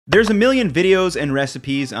There's a million videos and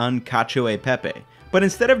recipes on cacio e pepe, but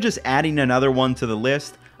instead of just adding another one to the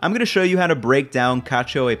list, I'm going to show you how to break down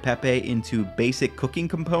cacio e pepe into basic cooking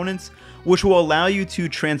components, which will allow you to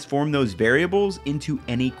transform those variables into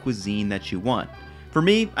any cuisine that you want. For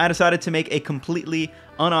me, I decided to make a completely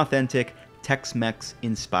unauthentic Tex-Mex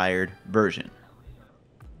inspired version.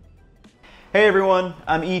 Hey everyone,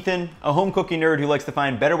 I'm Ethan, a home cooking nerd who likes to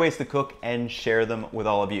find better ways to cook and share them with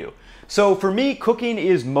all of you. So for me, cooking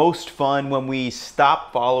is most fun when we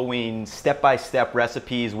stop following step-by-step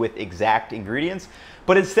recipes with exact ingredients,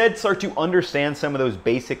 but instead start to understand some of those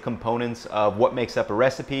basic components of what makes up a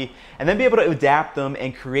recipe, and then be able to adapt them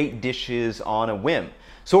and create dishes on a whim.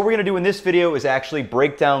 So what we're gonna do in this video is actually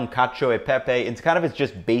break down cacio e pepe into kind of its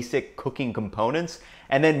just basic cooking components,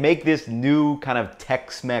 and then make this new kind of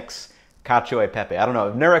Tex-Mex cacio e pepe. I don't know,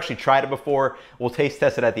 I've never actually tried it before. We'll taste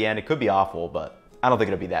test it at the end. It could be awful, but I don't think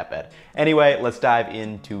it'll be that bad. Anyway, let's dive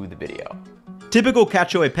into the video. Typical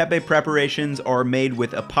cacio e pepe preparations are made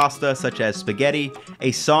with a pasta such as spaghetti,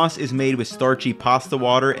 a sauce is made with starchy pasta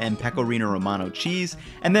water and pecorino romano cheese,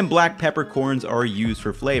 and then black peppercorns are used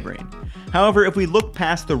for flavoring. However, if we look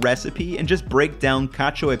past the recipe and just break down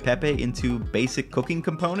cacio e pepe into basic cooking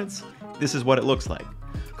components, this is what it looks like.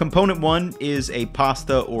 Component 1 is a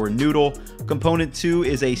pasta or noodle, component 2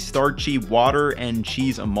 is a starchy water and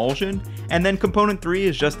cheese emulsion, and then component 3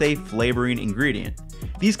 is just a flavoring ingredient.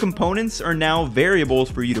 These components are now variables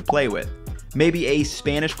for you to play with. Maybe a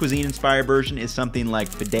Spanish cuisine inspired version is something like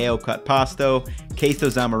fideo cut pasto, queso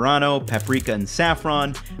zamorano, paprika and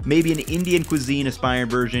saffron. Maybe an Indian cuisine inspired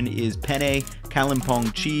version is penne,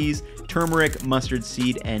 kalimpong cheese, turmeric, mustard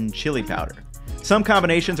seed, and chili powder. Some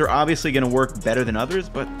combinations are obviously going to work better than others,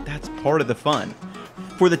 but that's part of the fun.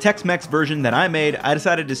 For the Tex-Mex version that I made, I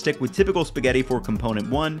decided to stick with typical spaghetti for component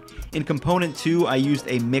 1. In component 2, I used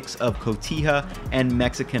a mix of cotija and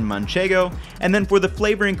Mexican manchego, and then for the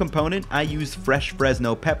flavoring component, I used fresh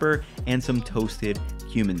Fresno pepper and some toasted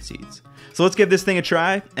cumin seeds. So let's give this thing a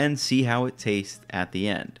try and see how it tastes at the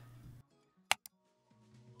end.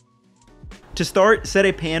 To start, set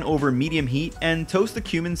a pan over medium heat and toast the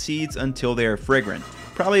cumin seeds until they are fragrant,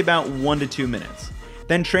 probably about 1 to 2 minutes.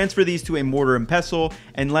 Then transfer these to a mortar and pestle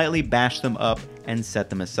and lightly bash them up and set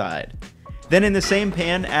them aside. Then in the same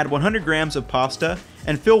pan, add 100 grams of pasta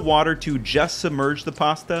and fill water to just submerge the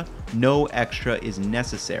pasta. No extra is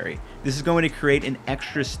necessary. This is going to create an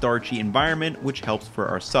extra starchy environment, which helps for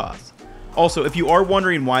our sauce. Also, if you are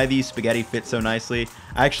wondering why these spaghetti fit so nicely,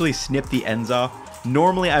 I actually snipped the ends off.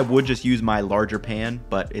 Normally I would just use my larger pan,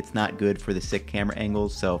 but it's not good for the sick camera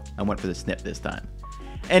angles, so I went for the snip this time.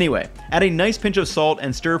 Anyway, add a nice pinch of salt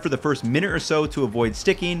and stir for the first minute or so to avoid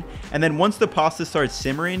sticking, and then once the pasta starts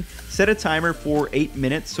simmering, set a timer for 8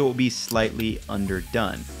 minutes so it will be slightly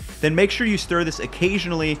underdone. Then make sure you stir this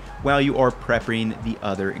occasionally while you are prepping the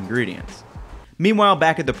other ingredients. Meanwhile,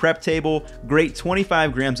 back at the prep table, grate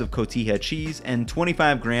 25 grams of cotija cheese and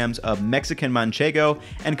 25 grams of Mexican manchego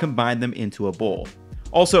and combine them into a bowl.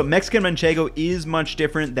 Also, Mexican manchego is much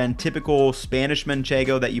different than typical Spanish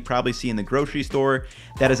manchego that you probably see in the grocery store.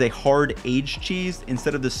 That is a hard aged cheese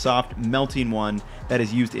instead of the soft melting one that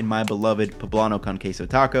is used in my beloved poblano con queso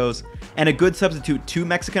tacos. And a good substitute to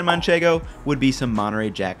Mexican manchego would be some Monterey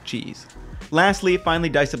Jack cheese. Lastly, finely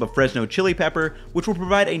dice up a Fresno chili pepper, which will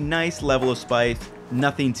provide a nice level of spice,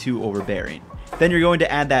 nothing too overbearing. Then you're going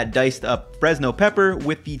to add that diced up Fresno pepper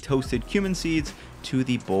with the toasted cumin seeds to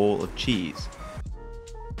the bowl of cheese.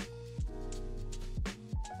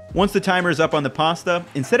 Once the timer is up on the pasta,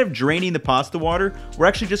 instead of draining the pasta water, we're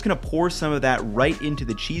actually just going to pour some of that right into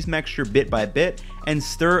the cheese mixture bit by bit and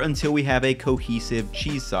stir until we have a cohesive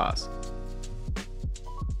cheese sauce.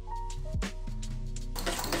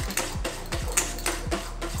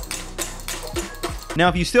 Now,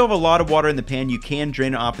 if you still have a lot of water in the pan, you can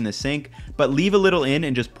drain it off in the sink, but leave a little in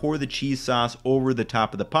and just pour the cheese sauce over the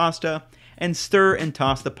top of the pasta and stir and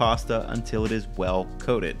toss the pasta until it is well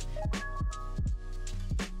coated.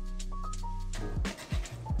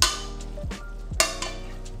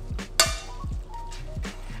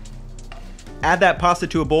 Add that pasta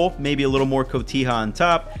to a bowl, maybe a little more cotija on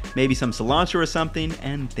top, maybe some cilantro or something,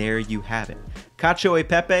 and there you have it. Cacio e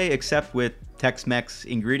pepe, except with Tex-Mex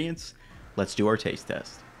ingredients. Let's do our taste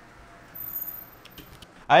test.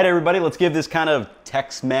 All right, everybody, let's give this kind of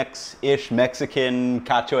Tex-Mex-ish Mexican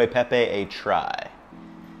cacio e pepe a try.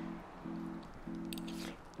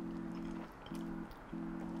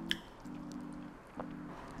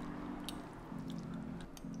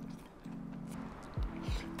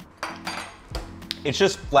 It's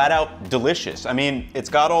just flat out delicious. I mean, it's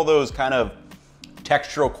got all those kind of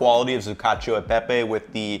textural qualities of cacio e pepe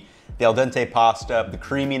with the the al dente pasta, the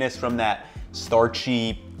creaminess from that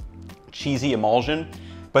starchy, cheesy emulsion.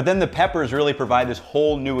 But then the peppers really provide this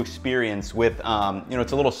whole new experience with, you know,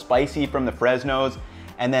 it's a little spicy from the Fresnos,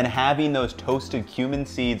 and then having those toasted cumin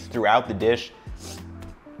seeds throughout the dish.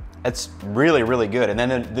 It's really, really good. And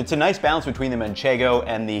then it's a nice balance between the manchego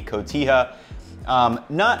and the cotija.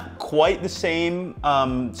 Not quite the same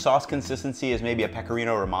sauce consistency as maybe a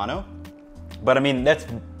pecorino romano, but I mean, that's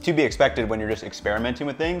to be expected when you're just experimenting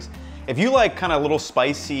with things. If you like kind of little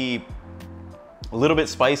spicy, a little bit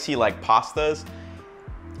spicy like pastas,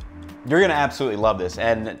 you're gonna absolutely love this.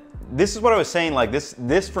 And this is what I was saying, like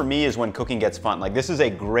this for me is when cooking gets fun. Like this is a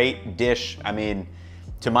great dish. I mean,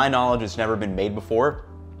 to my knowledge, it's never been made before.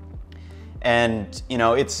 And you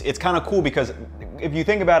know, it's kind of cool because if you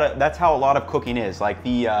think about it, that's how a lot of cooking is. Like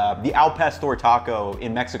the al pastor taco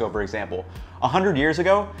in Mexico, for example, 100 years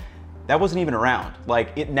ago, that wasn't even around.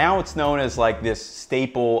 Like now it's known as like this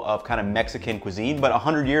staple of kind of Mexican cuisine, but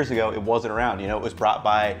 100 years ago, it wasn't around. You know, it was brought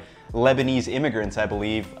by Lebanese immigrants, I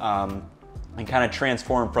believe, and kind of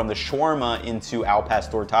transformed from the shawarma into al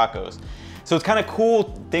pastor tacos. So it's kind of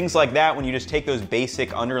cool, things like that, when you just take those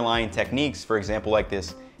basic underlying techniques, for example, like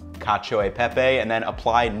this cacio e pepe, and then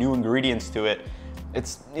apply new ingredients to it.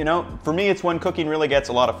 It's, you know, for me, it's when cooking really gets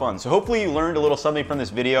a lot of fun. So hopefully you learned a little something from this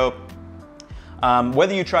video.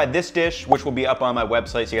 Whether you tried this dish, which will be up on my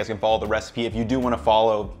website so you guys can follow the recipe if you do want to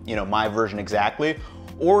follow, you know, my version exactly,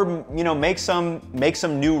 or, you know, make some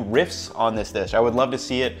new riffs on this dish. I would love to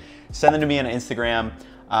see it. Send them to me on Instagram.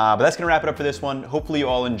 But that's gonna wrap it up for this one. Hopefully you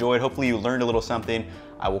all enjoyed. Hopefully you learned a little something.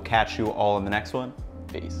 I will catch you all in the next one.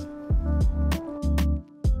 Peace.